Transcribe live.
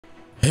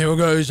Hey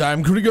guys,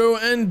 I'm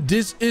Kurigo and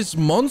this is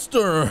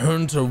Monster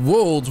Hunter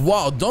World.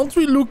 Wow, don't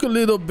we look a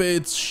little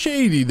bit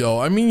shady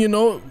though? I mean, you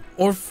know,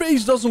 our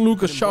face doesn't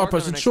look as sharp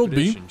as it should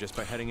be.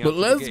 But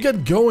let's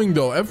get going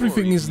though.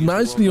 Everything is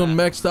nicely on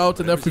maxed out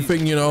and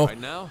everything, you know.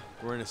 Right now,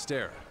 we're in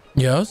Astera.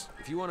 Yes?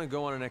 If you want to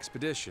go on an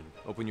expedition,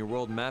 open your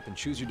world map and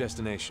choose your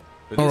destination.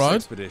 For this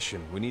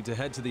expedition, we need to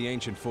head to the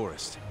ancient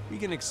forest. We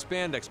can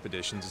expand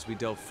expeditions as we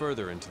delve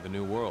further into the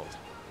new world.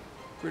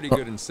 Pretty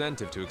good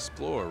incentive to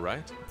explore,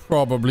 right?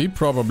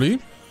 Probably.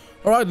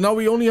 Alright, now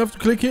we only have to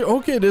click here.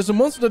 Okay, there's a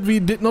monster that we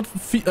did not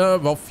feed.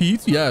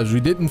 Yes,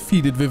 we didn't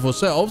feed it with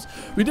ourselves.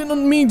 We did not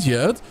meet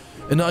yet.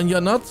 And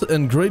Anyanat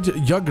and Great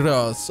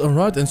Yagras.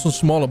 Alright, and some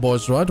smaller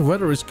boys, right?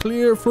 Weather is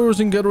clear,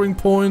 flourishing gathering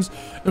points,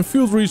 and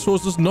field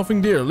resources,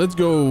 nothing there. Let's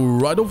go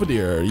right over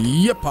there.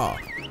 Yeppa.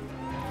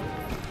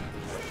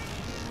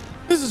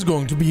 This is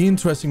going to be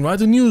interesting, right?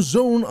 A new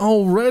zone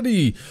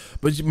already.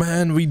 But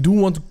man, we do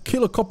want to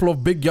kill a couple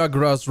of big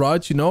Yagras,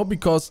 right? You know,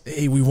 because,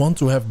 hey, we want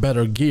to have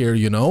better gear,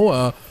 you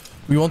know?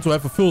 We want to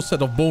have a full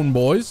set of bone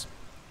boys.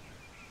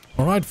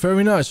 Alright,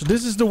 very nice. So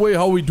this is the way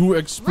how we do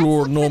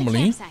explore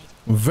normally.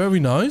 Very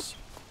nice.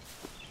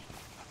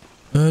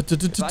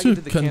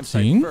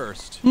 Canteen.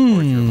 First,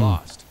 or if you're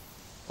lost,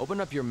 open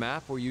up your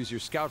map or use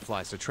your scout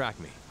flies to track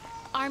me.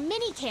 Our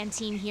mini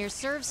canteen here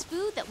serves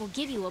food that will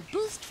give you a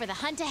boost for the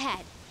hunt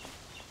ahead.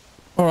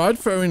 Alright,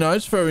 very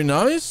nice.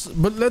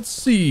 But let's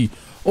see.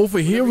 Over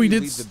here we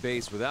did... leave the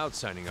base without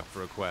signing up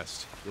for a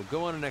quest, you'll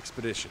go on an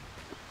expedition.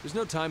 There's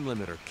no time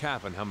limit or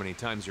cap on how many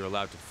times you're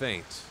allowed to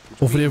faint.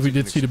 Over there we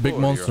did see the big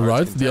monster,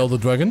 right? The Elder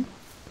Dragon.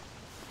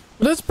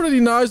 But that's pretty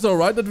nice though,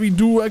 right? That we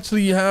do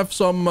actually have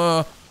some,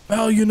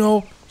 well, you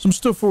know, some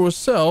stuff for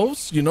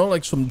ourselves. You know,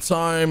 like some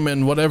time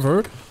and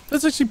whatever.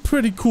 That's actually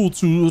pretty cool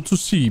to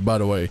see, by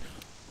the way.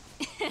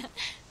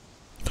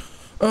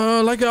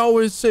 Like I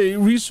always say,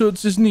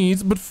 research is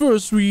neat, but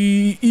first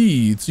we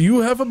eat.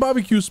 You have a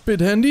barbecue spit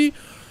handy?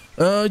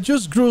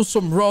 Just grill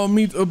some raw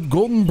meat up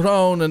golden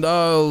brown and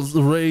I'll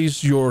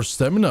raise your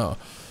stamina.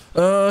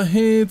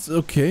 Hit,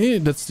 okay,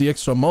 that's the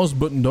extra mouse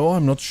button though.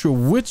 I'm not sure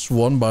which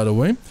one, by the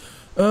way.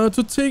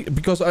 To take,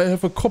 because I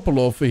have a couple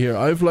over here.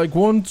 I have like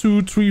 1,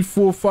 2, 3,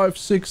 4, 5,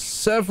 6,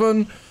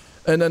 7.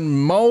 And then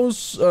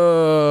mouse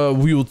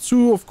wheel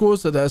 2, of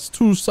course, that has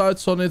 2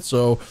 sides on it.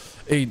 So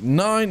 8,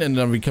 9, and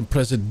then we can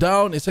press it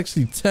down. It's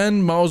actually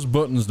 10 mouse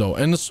buttons though,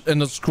 and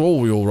a scroll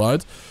wheel,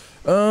 right?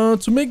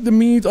 To make the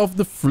meat of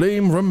the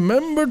flame,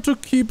 remember to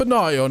keep an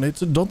eye on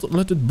it. Don't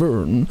let it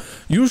burn.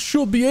 You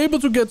should be able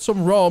to get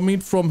some raw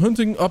meat from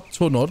hunting up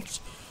to knots.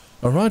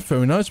 Alright,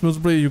 very nice.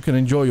 Multiplayer, you can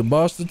enjoy your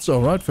bastards.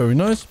 Alright, very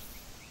nice.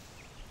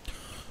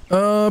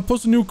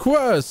 Post a new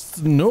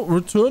quest. No,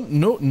 return.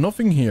 No,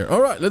 nothing here.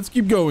 Alright, let's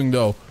keep going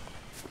though.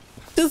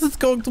 This is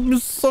going to be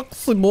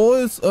sexy,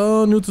 boys.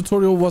 New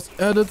tutorial was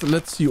added.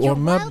 Let's see our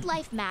map. Your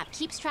wildlife map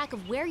keeps track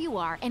of where you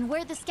are and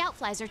where the scout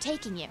flies are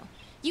taking you.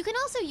 You can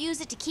also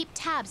use it to keep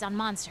tabs on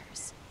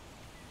monsters.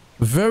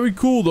 Very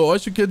cool though.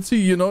 As you can see,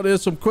 you know,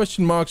 there's some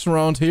question marks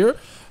around here.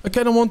 I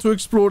kind of want to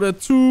explore that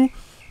too.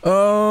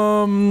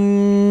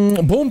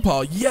 Bone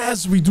pile.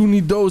 Yes, we do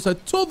need those. I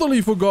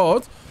totally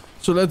forgot.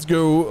 So let's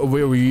go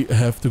where we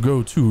have to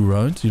go to,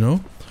 right? You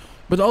know.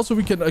 But also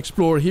we can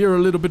explore here a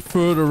little bit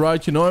further,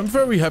 right? You know, I'm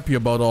very happy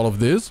about all of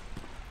this.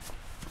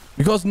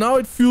 Because now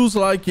it feels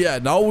like, yeah,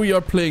 now we are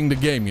playing the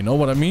game. You know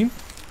what I mean?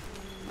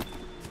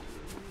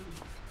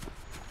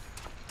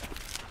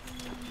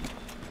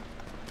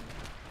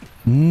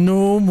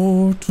 No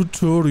more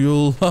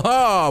tutorial.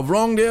 Haha,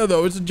 wrong there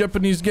though. It's a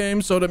Japanese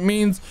game, so that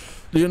means,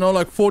 you know,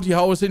 like 40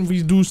 hours in,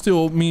 we do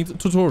still meet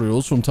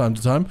tutorials from time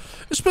to time.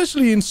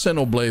 Especially in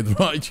Xenoblade,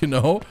 right? You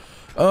know?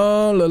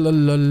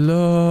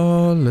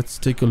 Let's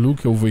take a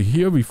look over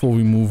here before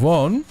we move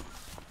on.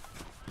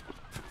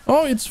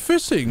 Oh, it's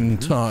fishing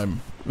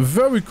time.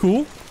 Very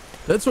cool.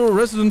 That's our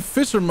resident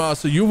fisher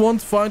master. You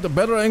won't find a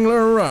better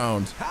angler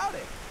around.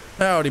 Howdy.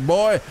 Howdy,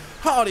 boy.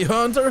 Howdy,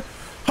 hunter.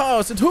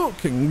 How's it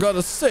hooking?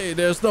 Gotta say,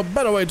 there's no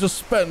better way to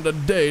spend a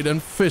day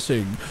than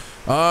fishing.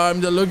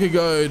 I'm the lucky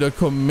guy the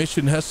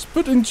commission has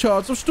put in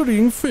charge of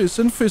studying fish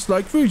and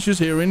fish-like creatures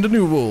here in the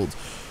New World.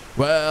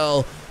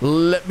 Well,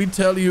 let me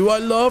tell you, I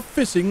love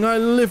fishing. I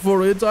live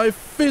for it. I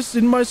fish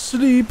in my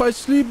sleep. I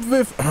sleep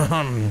with...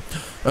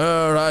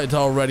 Alright,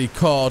 already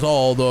caught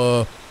all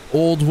the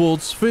old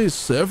world's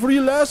fish. Every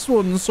last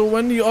one. So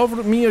when he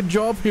offered me a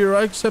job here,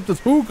 I accepted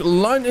hook,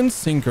 line and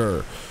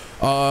sinker.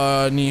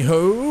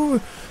 Anyhow,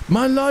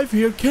 my life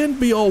here can't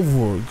be all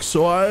work.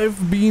 So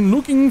I've been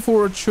looking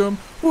for a chum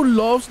who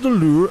loves the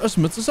lure as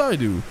much as I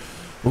do.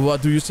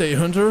 What do you say,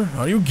 hunter?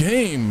 Are you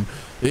game?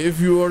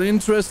 If you are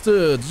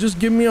interested, just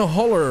give me a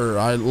holler.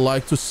 I'd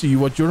like to see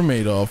what you're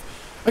made of.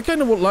 I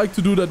kind of would like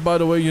to do that, by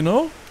the way, you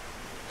know?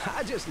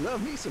 I just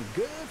love me some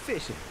good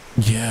fishing.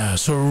 Yeah,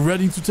 so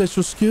ready to test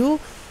your skill?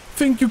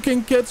 Think you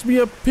can catch me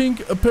a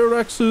pink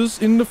Paraxus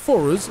in the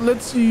forest?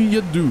 Let's see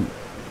you do.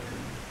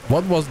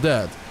 What was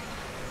that?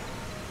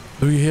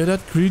 Do you hear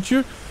that,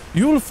 creature?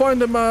 You'll find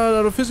them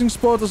at a fishing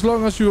spot as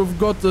long as you have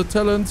got the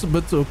talent,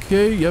 but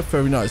okay, yeah,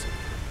 very nice.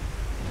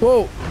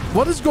 Whoa,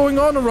 what is going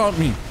on around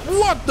me?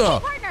 What the?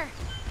 Hey, partner.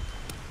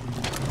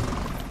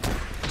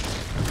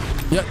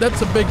 Yeah,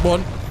 that's a big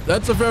one.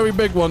 That's a very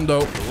big one,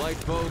 though. The light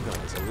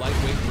bowgun is a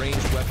lightweight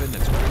ranged weapon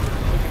that's great for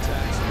quick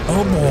attacks.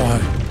 Oh, boy.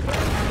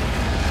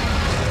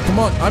 Come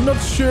on, I'm not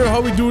sure how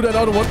we do that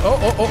other one.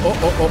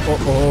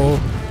 Oh.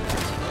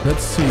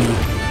 Let's see.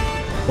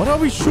 What are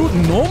we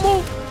shooting?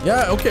 Normal?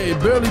 Yeah, okay, it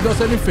barely does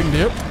anything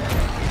there.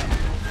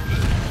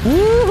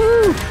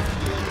 Woohoo!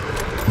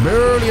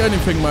 Barely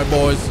anything, my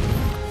boys.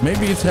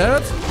 Maybe it's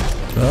head?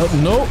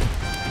 No.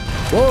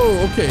 Whoa,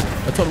 okay.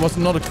 I thought it was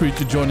another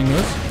creature joining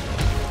us.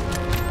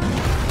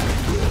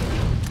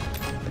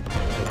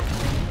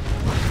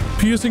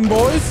 Piercing,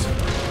 boys.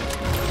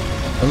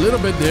 A little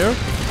bit there.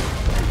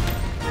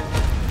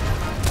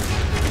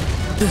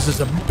 This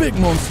is a big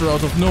monster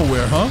out of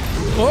nowhere, huh?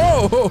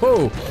 Oh, ho,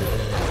 ho.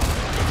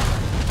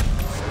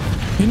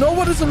 You know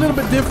what is a little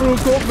bit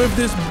difficult with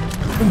this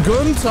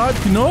gun type,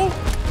 you know?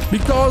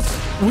 Because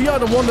we are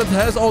the one that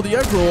has all the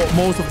aggro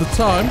most of the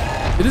time.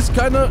 It is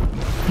kind of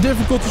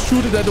difficult to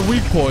shoot it at the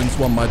weak points,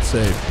 one might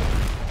say.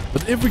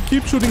 But if we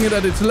keep shooting it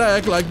at its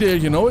leg, like there,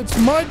 you know, it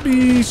might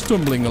be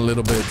stumbling a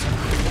little bit.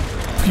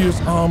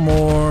 Pierce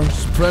armor,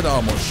 spread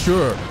armor,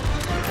 sure.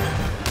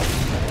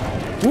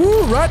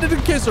 Ooh, right at the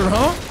kisser,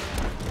 huh?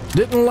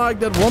 Didn't like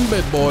that one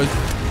bit, boys.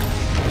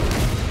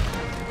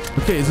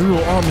 Okay, its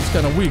little arm is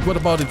kind of weak. What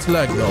about its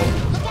leg, though?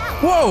 Look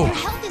out. Whoa! Your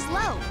health is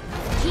low.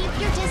 Keep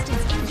your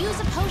distance and use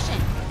a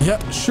potion. Yeah,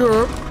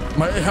 sure.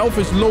 My health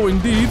is low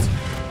indeed.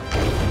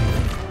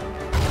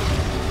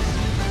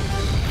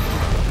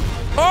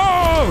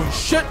 Oh,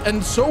 shit.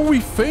 And so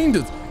we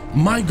fainted.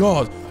 My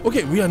God.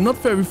 Okay, we are not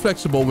very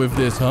flexible with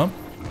this, huh?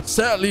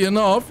 Sadly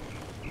enough.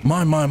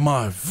 My.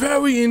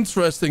 Very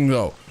interesting,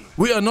 though.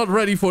 We are not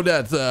ready for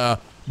that,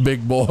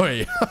 big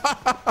boy.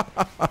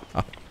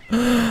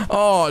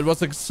 Oh, it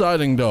was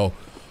exciting, though.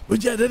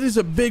 But yeah, that is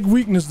a big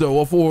weakness, though,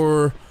 of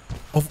our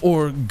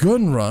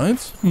gun, right?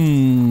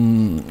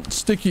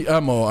 Sticky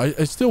ammo.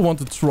 I still want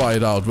to try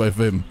it out with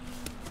him.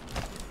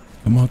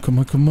 Come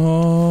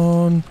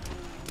on.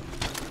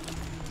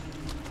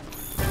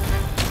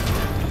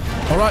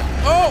 All right.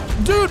 Oh,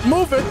 dude,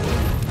 move it.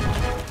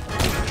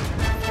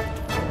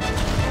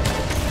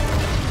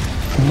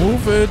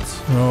 Move it.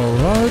 All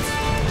right.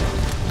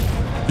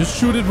 Just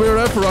shoot it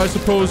wherever, I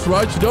suppose,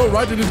 right? You know,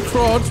 right in his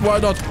crotch. Why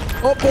not?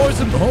 Oh,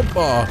 poison.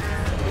 Hoppa.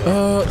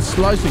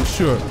 Slicing,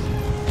 sure.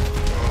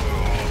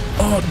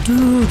 Oh,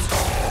 dude.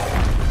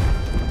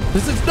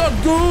 This is not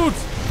good.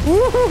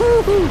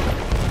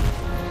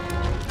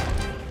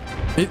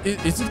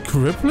 Is it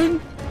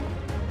crippling?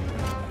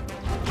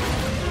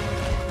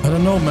 I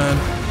don't know, man.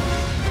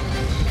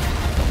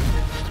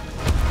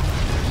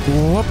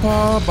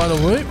 Whoppa. By the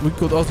way, we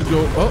could also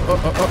go...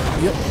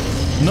 yeah.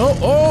 No.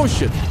 Oh,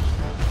 shit.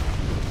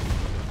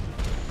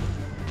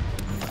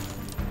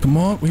 Come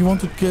on. We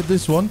want to get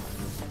this one.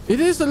 It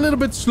is a little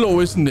bit slow,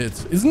 isn't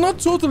it? It's not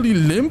totally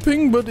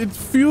limping, but it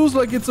feels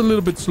like it's a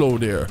little bit slow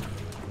there.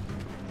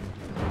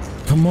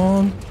 Come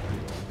on.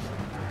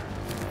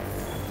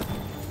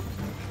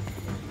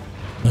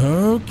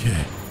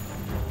 Okay.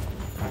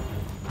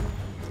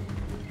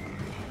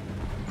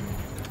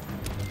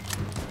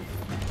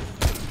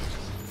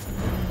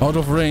 Out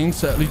of range,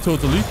 sadly,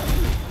 totally.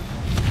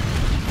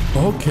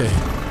 Okay.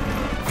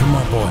 Come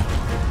on, boy.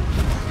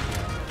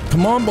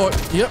 Come on, boy.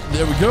 Yep,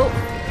 there we go.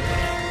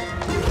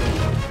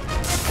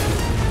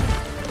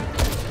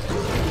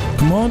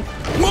 Come on.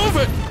 Move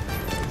it!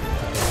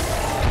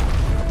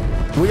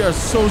 We are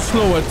so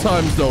slow at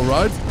times, though,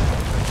 right?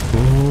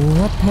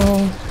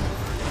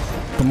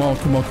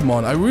 Come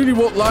on. I really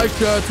would like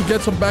to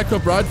get some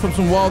backup, right? From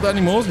some wild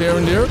animals here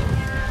and there.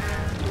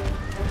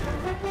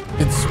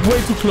 It's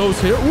way too close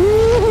here.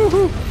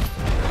 Ooh.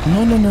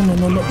 No. No!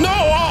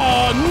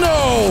 Oh,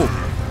 no!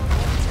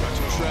 Got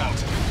you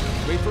trapped.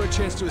 Wait for a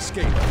chance to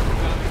escape.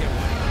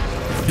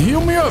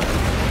 Heal me up.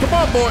 Come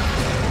on, boy.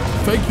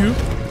 Thank you.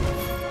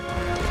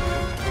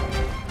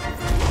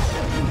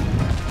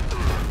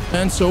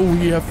 And so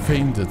we have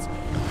fainted.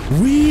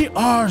 We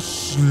are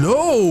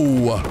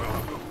slow.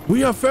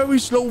 We are very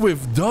slow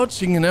with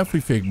dodging and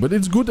everything. But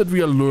it's good that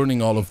we are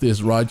learning all of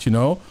this, right? You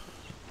know?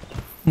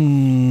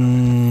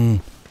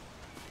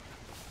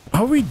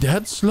 Are we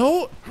that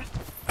slow?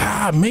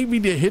 Maybe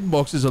the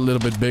hitbox is a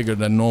little bit bigger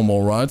than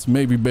normal, right?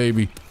 Maybe,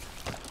 baby.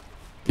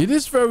 It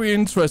is very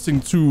interesting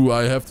too,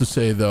 I have to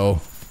say,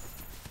 though.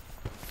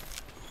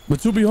 But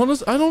to be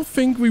honest, I don't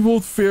think we will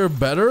fare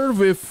better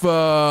with,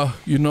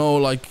 you know,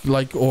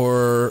 like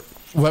our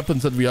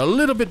weapons that we are a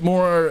little bit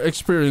more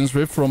experienced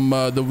with from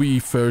the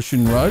Wii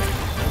version, right?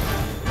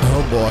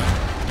 Oh boy.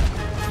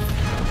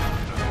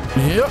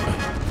 Yeah.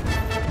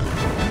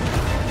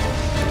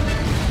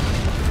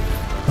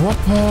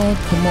 Whoppa.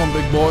 Come on,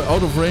 big boy.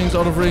 Out of range.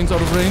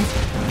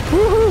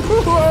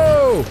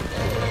 Whoa!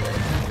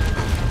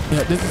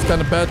 Yeah, this is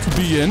kind of bad to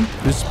be in,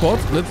 this spot.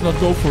 Let's not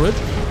go for it.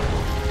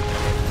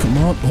 Come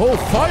on. Oh,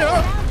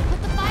 fire!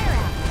 Put the fire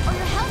out, or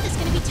your health is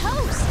gonna be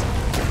toast.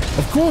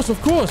 Of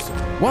course.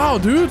 Wow,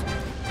 dude.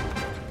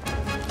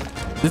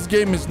 This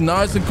game is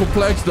nice and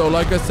complex, though,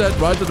 like I said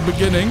right at the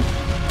beginning.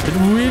 It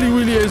really,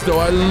 really is, though.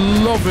 I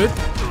love it.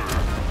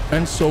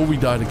 And so we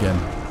died again.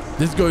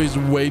 This guy is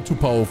way too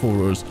powerful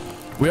for us.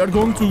 We are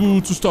going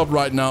to stop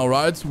right now,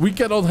 right? We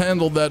cannot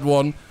handle that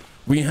one.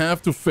 We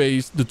have to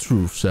face the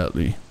truth,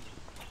 sadly.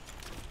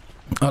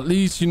 At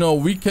least, you know,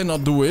 we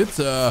cannot do it.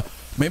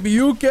 Maybe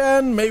you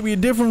can. Maybe a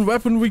different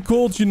weapon we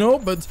called, you know.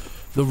 But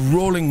the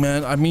rolling,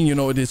 man, I mean, you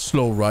know, it is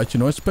slow, right? You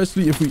know,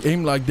 especially if we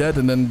aim like that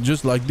and then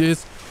just like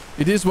this.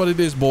 It is what it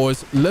is,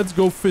 boys. Let's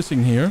go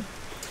fishing here.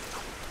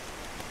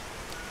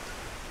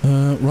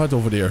 Right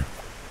over there.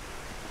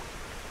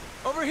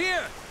 Over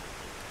here.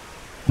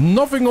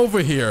 Nothing over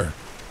here.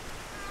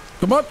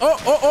 Come on.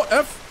 Oh,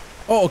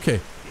 F. Oh,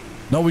 okay.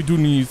 Now we do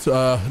need,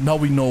 now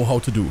we know how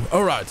to do.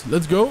 All right,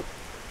 let's go.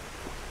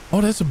 Oh,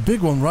 there's a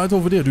big one right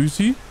over there. Do you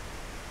see?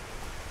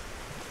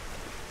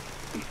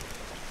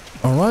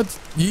 All right.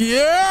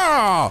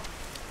 Yeah.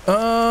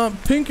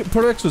 Pink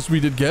Paraxis we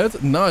did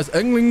get. Nice.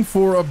 Angling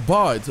for a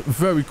bite.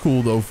 Very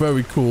cool, though.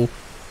 Very cool.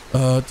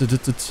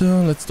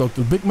 Let's talk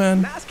to the big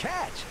man. Nice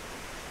catch.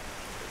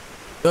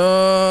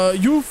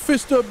 You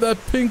fished up that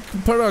pink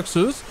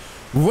Paraxis.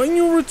 When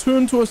you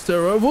return to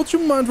Astera, would you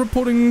mind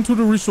reporting to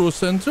the resource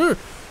center?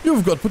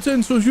 You've got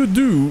potential, you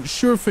do.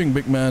 Sure thing,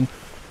 big man.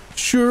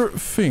 Sure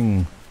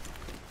thing.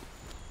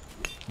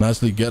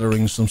 Nicely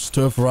gathering some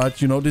stuff,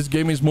 right? You know, this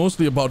game is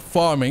mostly about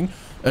farming.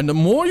 And the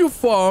more you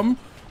farm,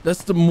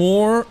 that's the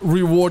more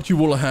reward you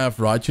will have,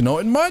 right? You know,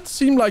 it might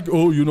seem like,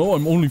 oh, you know,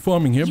 I'm only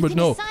farming here, but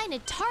no. You can assign a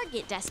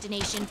target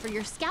destination for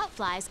your scout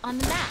flies on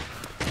the map.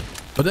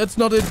 But that's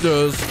not it,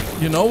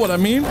 you know what I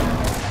mean?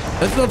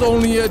 That's not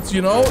only it,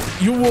 you know.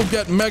 You will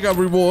get mega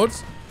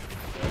rewards.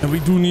 And we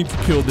do need to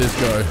kill this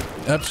guy.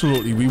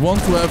 Absolutely. We want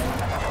to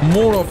have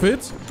more of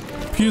it.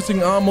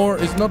 Piercing armor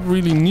is not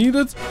really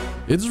needed.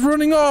 It's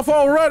running off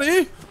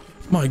already.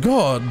 My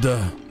god.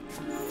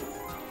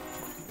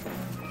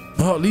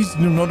 Oh, at least,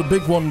 you know, the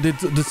big one did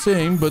the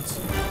same, but...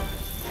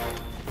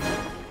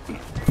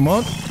 Come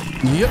on.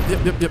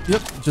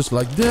 Yep. Just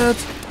like that.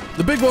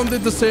 The big one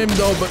did the same,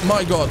 though, but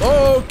my god.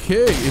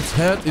 Okay, its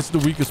head is the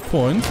weakest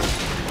point.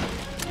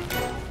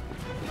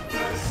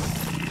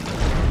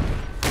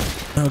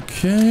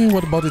 Okay,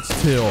 what about its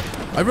tail?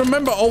 I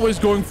remember always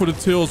going for the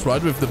tails,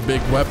 right? With the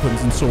big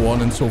weapons and so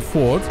on and so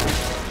forth.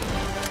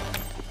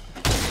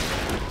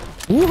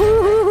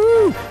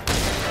 Woohoo!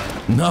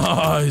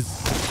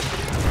 Nice!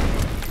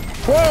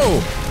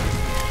 Whoa!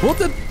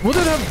 Would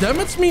it have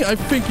damaged me? I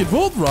think it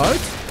would, right?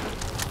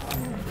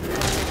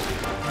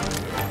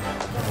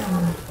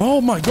 Oh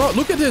my god,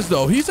 look at this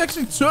though. He's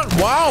actually turned.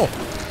 Wow!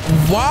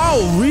 Wow,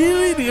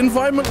 really? The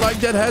environment like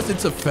that has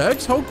its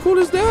effects? How cool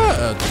is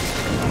that?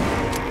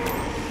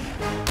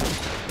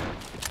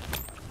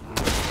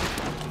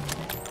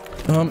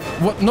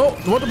 What? No,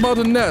 what about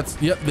the net?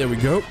 Yep, there we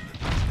go.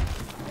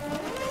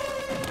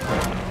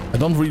 I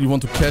don't really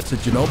want to catch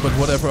it, you know, but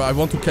whatever. I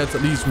want to catch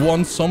at least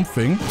one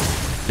something.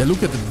 Yeah,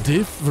 look at the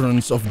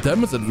difference of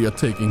damage that we are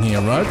taking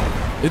here, right?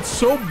 It's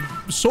so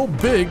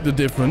big, the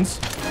difference.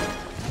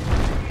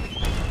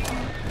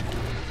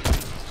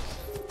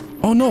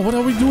 Oh no, what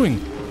are we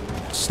doing?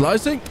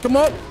 Slicing? Come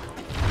on.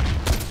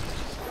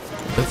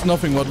 That's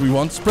nothing what we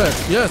want. Spread.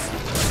 Yes.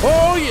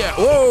 Oh yeah.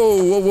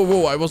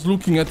 Whoa. I was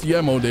looking at the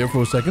ammo there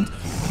for a second.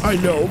 I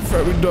know,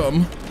 very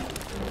dumb.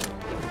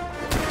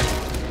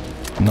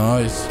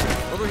 Nice.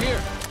 Over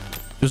here.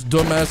 Just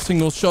dumbass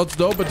single shots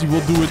though, but he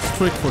will do its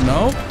trick for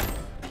now.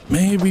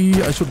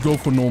 Maybe I should go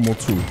for normal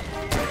too.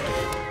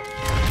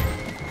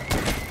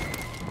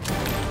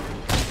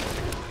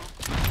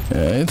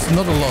 Yeah, it's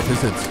not a lot,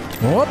 is it?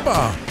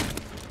 Hoppa!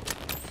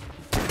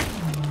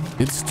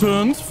 It's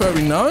turned,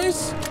 very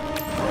nice.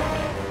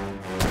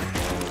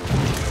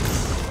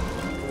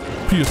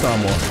 Pierce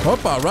armor.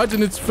 Hoppa, right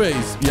in its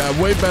face.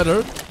 Yeah, way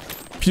better.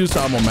 Pierce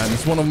armor, man.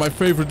 It's one of my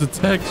favorite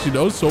attacks, you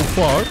know, so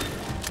far.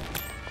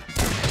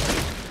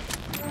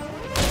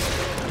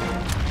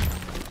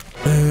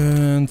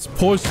 And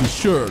poison,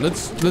 sure.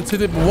 Let's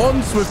hit it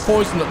once with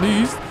poison at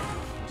least.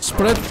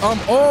 Spread arm.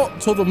 Oh,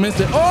 total miss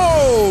there.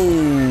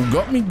 Oh,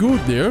 got me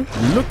good there.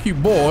 Lucky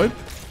boy.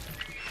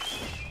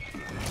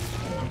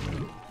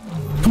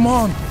 Come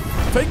on.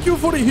 Thank you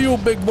for the heal,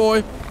 big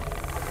boy.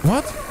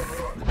 What?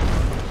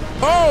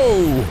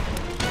 Oh!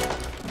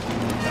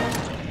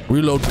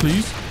 Reload,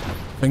 please.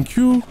 Thank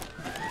you.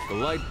 The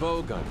light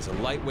bowgun is a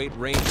lightweight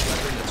ranged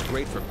weapon that's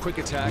great for quick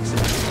attacks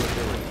and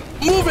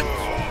maneuverability. Move it!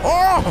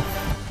 Oh!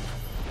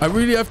 I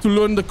really have to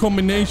learn the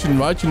combination,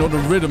 right? You know, the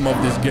rhythm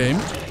of this game.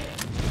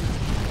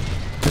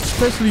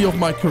 Especially of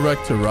my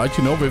character, right?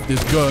 You know, with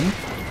this gun.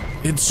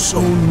 It's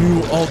so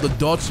new, all the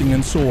dodging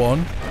and so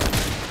on.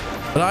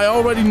 But I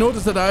already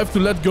noticed that I have to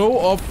let go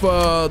of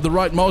the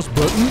right mouse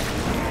button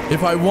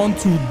if I want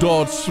to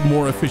dodge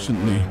more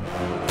efficiently.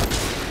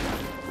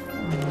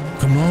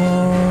 Come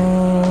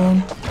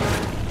on.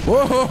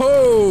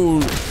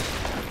 Whoa!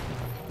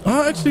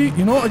 Actually,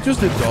 you know, I just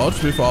did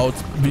dodge without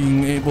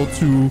being able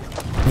to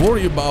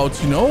worry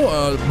about, you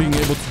know, being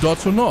able to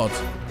dodge or not.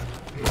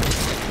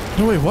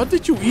 No, wait, what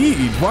did you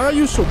eat? Why are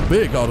you so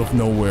big out of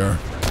nowhere?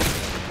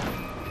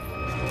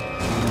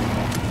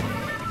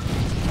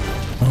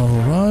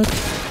 Alright.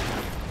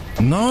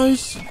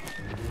 Nice.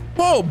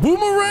 Whoa,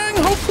 boomerang?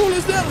 How cool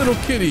is that, little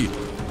kitty?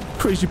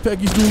 Crazy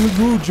Peggy's doing a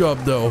good job,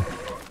 though.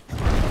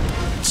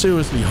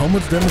 Seriously, how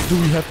much damage do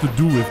we have to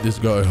do with this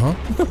guy, huh?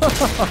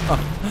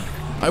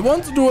 I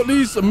want to do at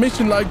least a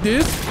mission like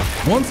this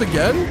once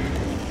again.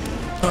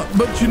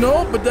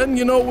 But then,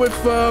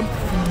 with...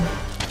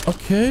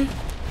 Okay.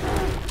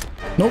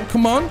 No,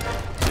 come on.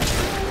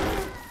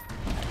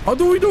 How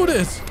do we do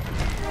this?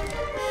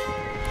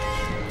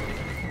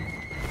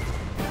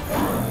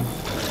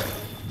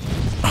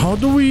 How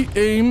do we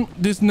aim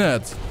this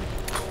net?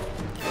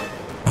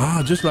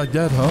 Ah, just like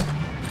that, huh?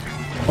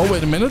 Oh,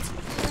 wait a minute.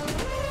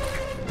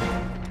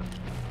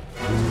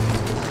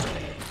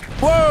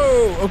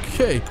 Whoa!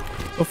 Okay.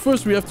 Well,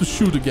 first we have to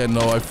shoot again,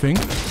 though, I think.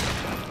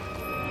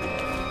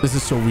 This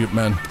is so weird,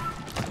 man.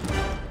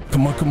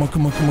 Come on, come on,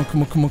 come on, come on,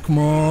 come on, come on, come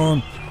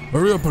on.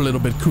 Hurry up a little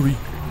bit, Kuri.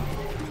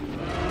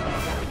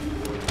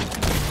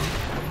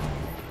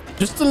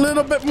 Just a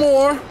little bit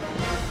more.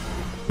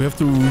 We have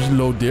to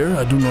reload there.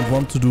 I do not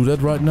want to do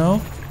that right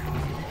now.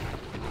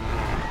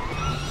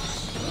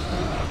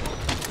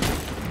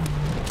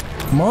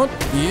 Come on.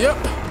 Yep.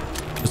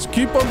 Just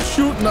keep on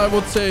shooting, I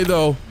would say,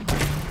 though.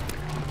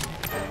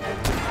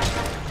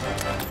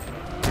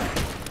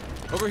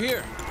 Over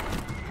here.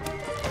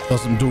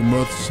 Doesn't do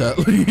much,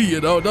 sadly.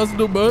 Doesn't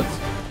do much.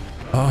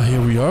 Ah,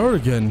 here we are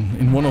again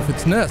in one of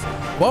its nests.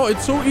 Wow,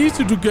 it's so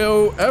easy to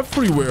go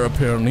everywhere,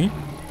 apparently.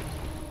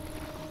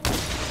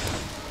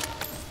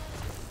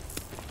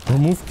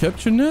 Remove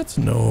capture net?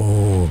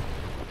 No.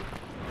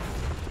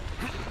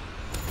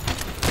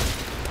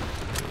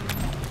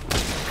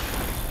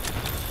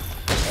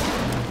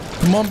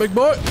 Come on, big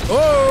boy.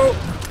 Oh!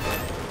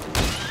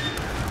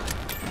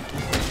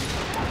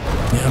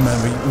 Yeah,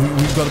 man,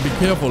 we gotta be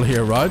careful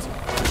here, right?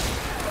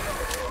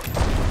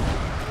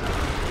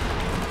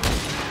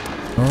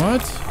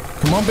 Alright.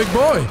 Come on, big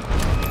boy.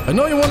 I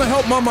know you want to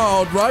help Mama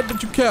out, right?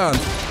 But you can't.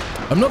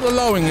 I'm not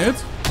allowing it.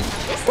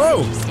 Whoa!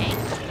 Interesting.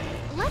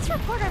 Let's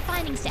report our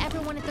findings to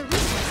everyone at the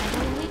resource center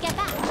when we get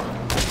back.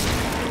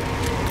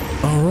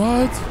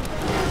 Alright.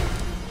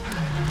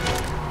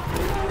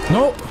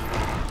 No.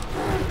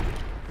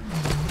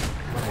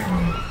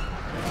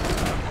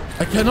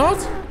 I cannot?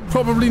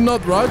 Probably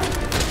not, right?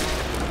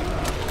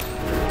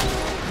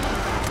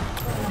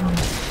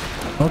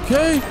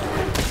 Okay.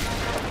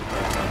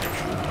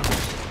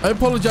 I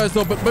apologize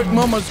though, but Big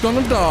Mama's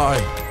gonna die.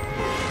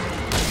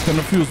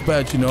 Kinda feels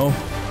bad,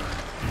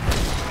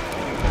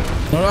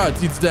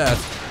 Alright, it's dead.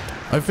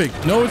 I think.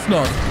 No, it's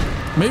not.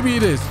 Maybe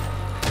it is.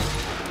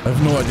 I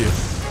have no idea.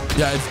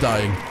 Yeah, it's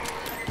dying.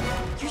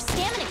 Your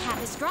stamina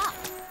cap is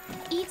dropped.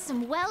 Eat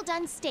some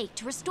well-done steak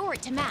to restore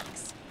it to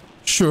max.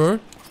 Sure.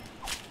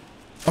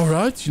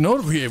 Alright,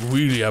 we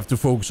really have to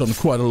focus on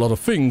quite a lot of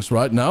things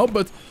right now,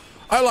 but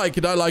I like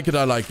it, I like it,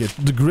 I like it.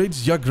 The great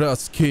Jagra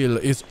skill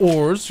is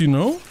ours,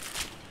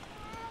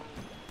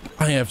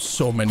 I have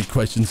so many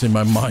questions in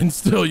my mind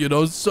still,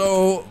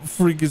 so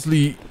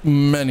freakishly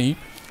many.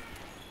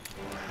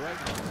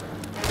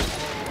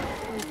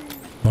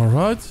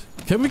 Alright.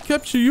 Can we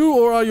capture you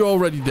or are you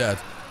already dead?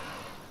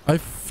 I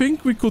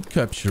think we could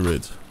capture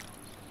it.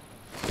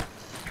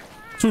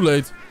 Too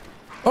late.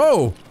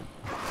 Oh!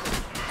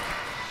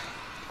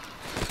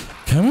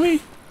 Can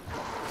we?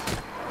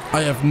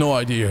 I have no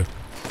idea.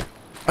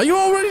 Are you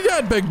already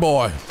dead, big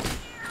boy?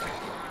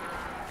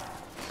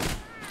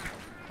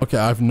 Okay,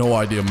 I have no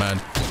idea,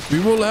 man. We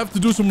will have to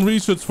do some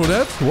research for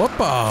that.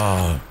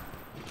 Whoppa!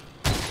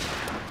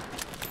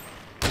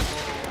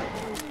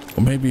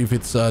 Or maybe if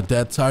it's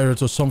dead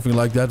tyrant or something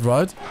like that,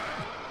 right?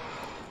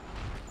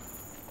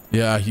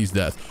 Yeah, he's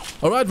dead.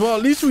 Alright, well,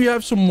 at least we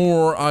have some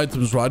more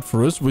items, right,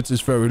 for us, which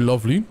is very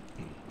lovely.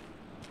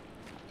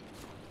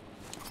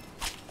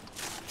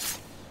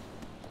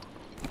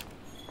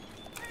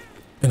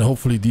 And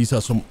hopefully these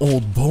are some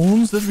old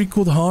bones that we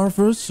could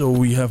harvest. So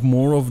we have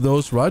more of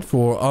those, right?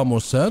 For our armor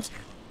set.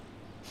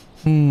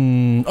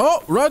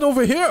 Oh, right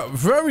over here.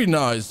 Very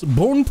nice.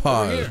 Bone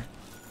pile.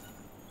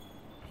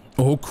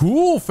 Oh,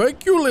 cool.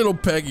 Thank you, little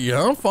Peggy,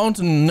 huh? Found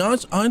a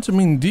nice item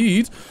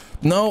indeed.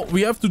 Now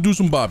we have to do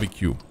some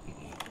barbecue.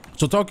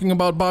 So talking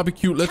about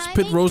barbecue, let's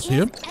pit roast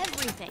here.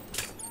 Everything.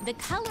 The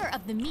color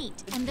of the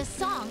meat and the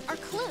song are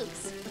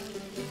clues.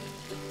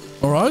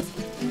 Alright.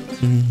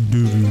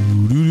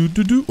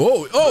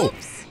 Oh, oh!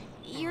 Oops.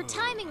 Your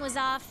timing was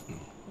off.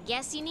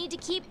 Guess you need to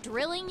keep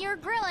drilling your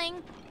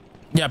grilling.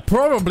 Yeah,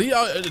 probably.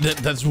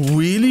 That's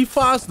really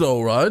fast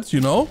though, right?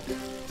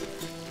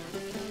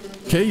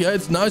 Okay, yeah,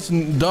 it's nice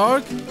and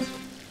dark.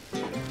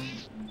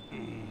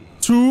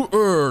 Too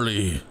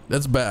early.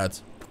 That's bad.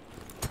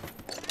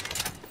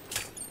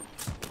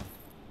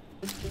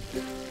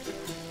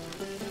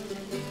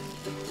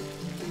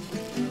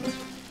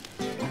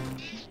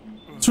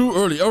 Too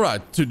early. All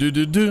right. Good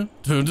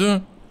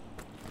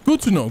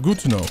to know. Good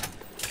to know.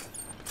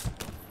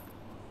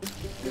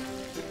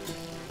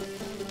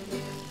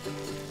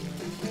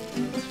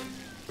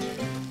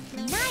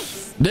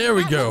 Nice. There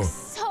we go.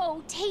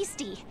 So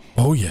tasty.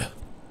 Oh yeah.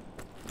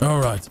 All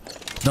right.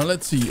 Now,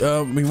 let's see.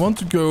 We want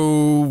to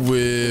go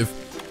with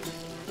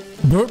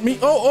bird meat.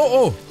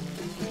 Oh.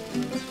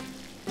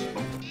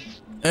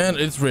 And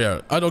it's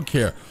rare. I don't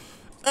care.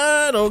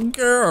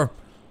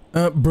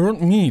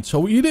 Burnt meat.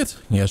 Shall we eat it?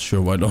 Yeah,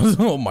 sure. Why not?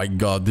 Oh my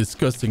god.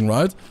 Disgusting,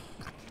 right?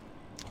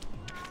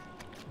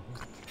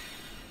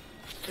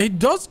 It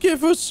does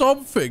give us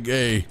something,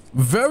 eh?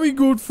 Very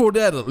good for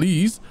that, at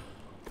least.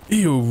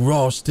 Ew,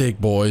 raw steak,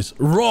 boys.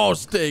 Raw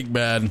steak,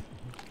 man.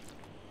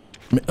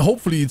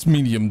 Hopefully it's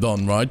medium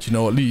done, right? You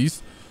know, at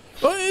least.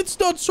 But it's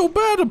not so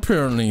bad,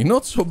 apparently.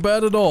 Not so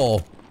bad at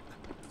all.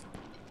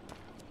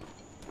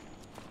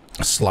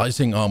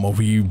 Slicing armor.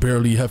 We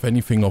barely have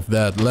anything of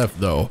that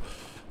left, though.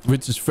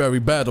 Which is very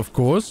bad, of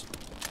course.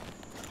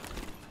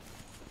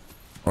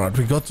 Alright,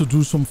 we got to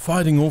do some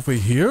fighting over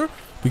here.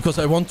 Because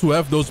I want to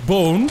have those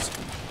bones.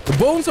 The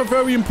bones are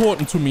very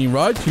important to me,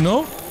 right? You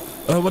know?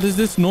 What is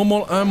this?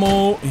 Normal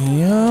ammo.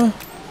 Yeah.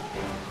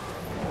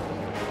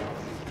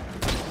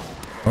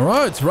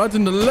 Alright, right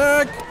in the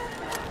leg.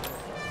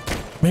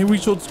 Maybe we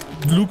should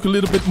look a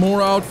little bit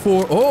more out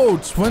for... Oh,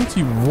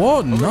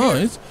 21.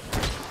 Nice.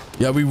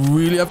 Yeah, we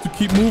really have to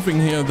keep moving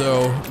here,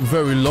 though.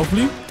 Very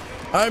lovely.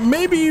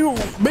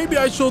 Maybe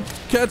I should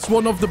catch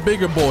one of the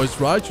bigger boys,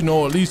 right? You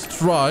know, at least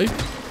try.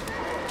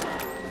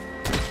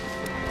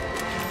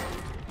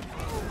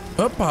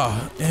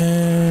 Hoppa.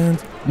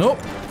 And... Nope.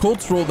 Cold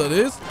throw, that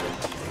is.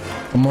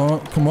 Come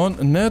on.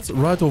 A net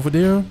right over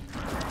there.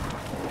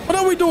 What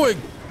are we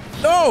doing?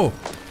 No!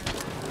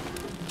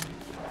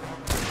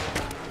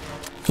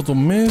 Total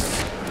miss.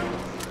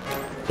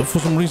 For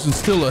some reason,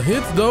 still a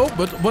hit, though.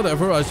 But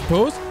whatever, I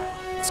suppose.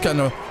 It's kind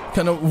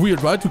of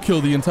weird, right? To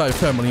kill the entire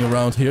family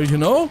around here, you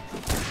know?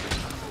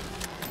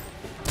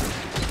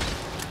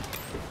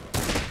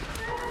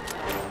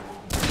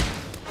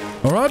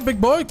 Alright, big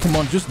boy. Come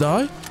on, just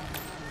die.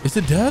 Is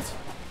it dead?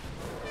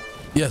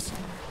 Yes.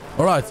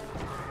 Alright.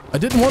 I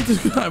didn't want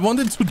to... I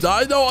wanted to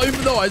die, though.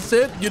 Even though I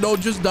said, you know,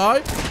 just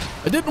die.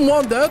 I didn't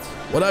want that.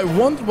 What I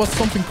want was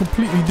something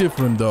completely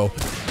different, though.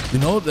 You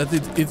know, that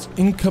it's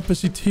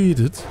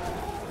incapacitated.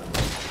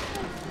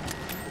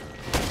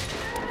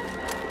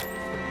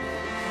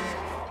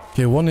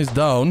 Okay, one is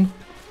down.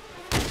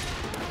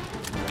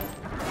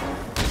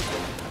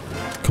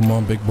 Come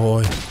on, big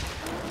boy.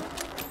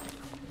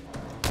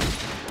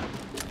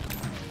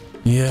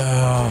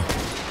 Yeah.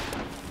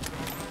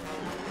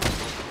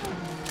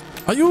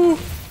 Are you...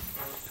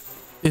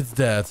 It's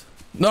dead.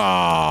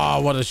 No,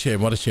 what a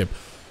shame, what a shame.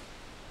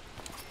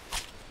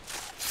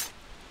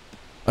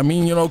 I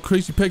mean, you know,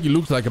 Crazy Peggy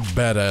looks like a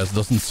badass,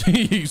 doesn't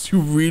she? She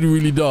really,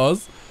 really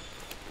does.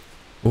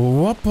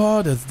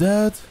 Whoppa, that's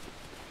that.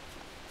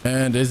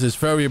 And this is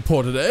very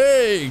important.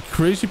 Hey,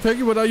 Crazy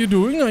Peggy, what are you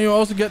doing? Are you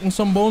also getting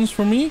some bones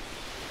for me?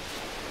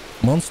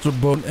 Monster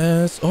bone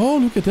ass. Oh,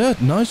 look at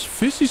that. Nice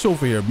fishies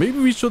over here. Maybe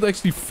we should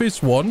actually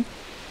fish one.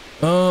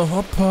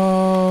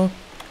 Hoppa.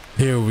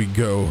 Here we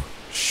go.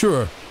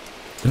 Sure.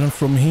 And then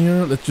from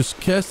here, let's just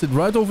cast it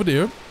right over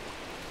there.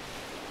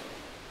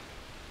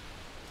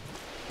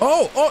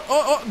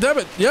 Oh, damn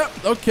it. Yeah,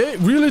 okay.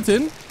 Reel it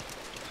in.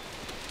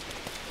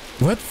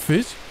 Wet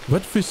fish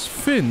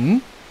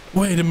fin.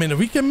 Wait a minute.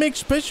 We can make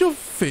special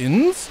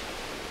fins.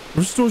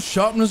 Restore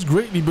sharpness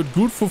greatly, but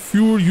good for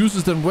fewer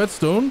uses than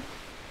whetstone.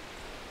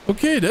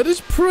 Okay, that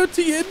is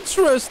pretty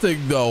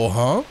interesting though,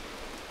 huh?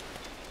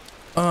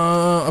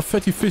 A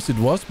fatty fish it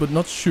was, but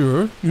not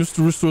sure. Used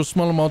to restore a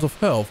small amount of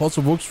health.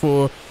 Also works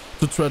to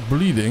tread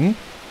bleeding.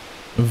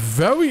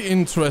 Very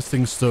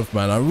interesting stuff,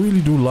 man. I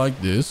really do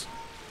like this.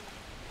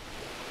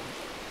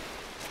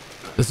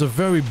 There's a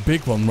very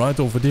big one right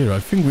over there. I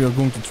think we are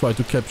going to try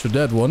to capture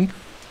that one.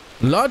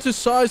 Largest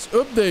size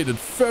updated.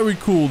 Very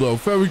cool though.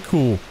 Very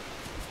cool.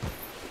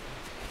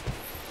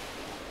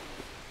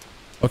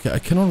 Okay, I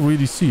cannot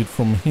really see it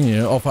from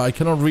here. Or I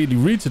cannot really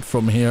reach it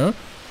from here.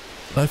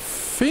 I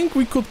think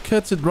we could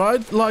catch it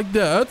right like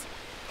that.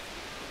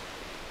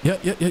 Yeah.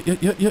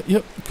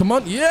 Come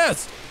on.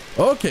 Yes!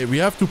 Okay, we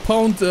have to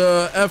pound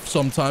F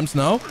sometimes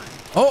now.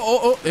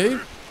 Oh, A.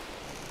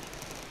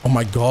 Oh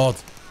my god.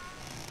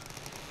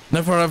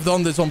 Never have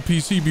done this on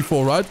PC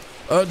before, right?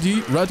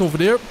 D, right over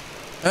there.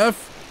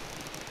 F.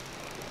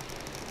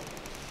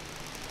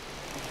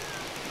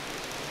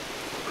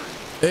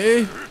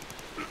 A.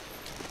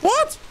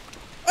 What?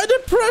 I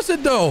didn't press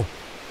it though.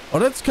 Oh,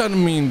 that's kind of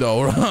mean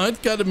though,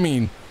 right? Kind of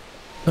mean.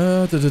 Any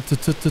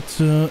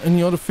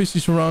other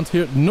fishies around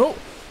here? No.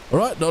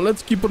 Alright, now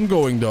let's keep on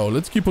going though.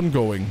 Let's keep on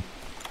going.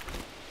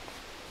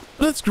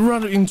 That's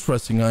rather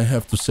interesting, I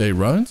have to say,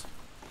 right?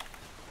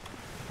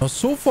 Now,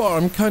 so far,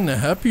 I'm kind of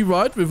happy,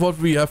 right, with what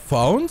we have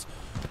found.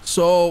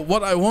 So,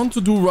 what I want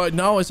to do right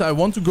now is I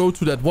want to go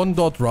to that one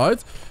dot,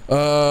 right?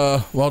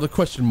 Well, the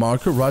question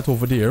marker right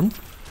over there.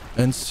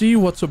 And see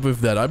what's up with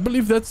that. I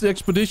believe that's the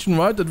expedition,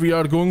 right, that we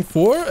are going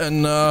for.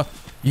 And,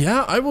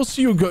 yeah, I will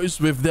see you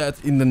guys with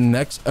that in the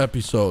next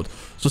episode.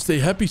 So, stay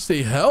happy,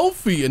 stay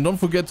healthy. And don't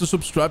forget to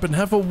subscribe and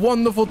have a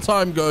wonderful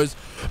time, guys.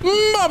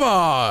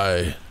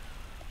 Bye-bye.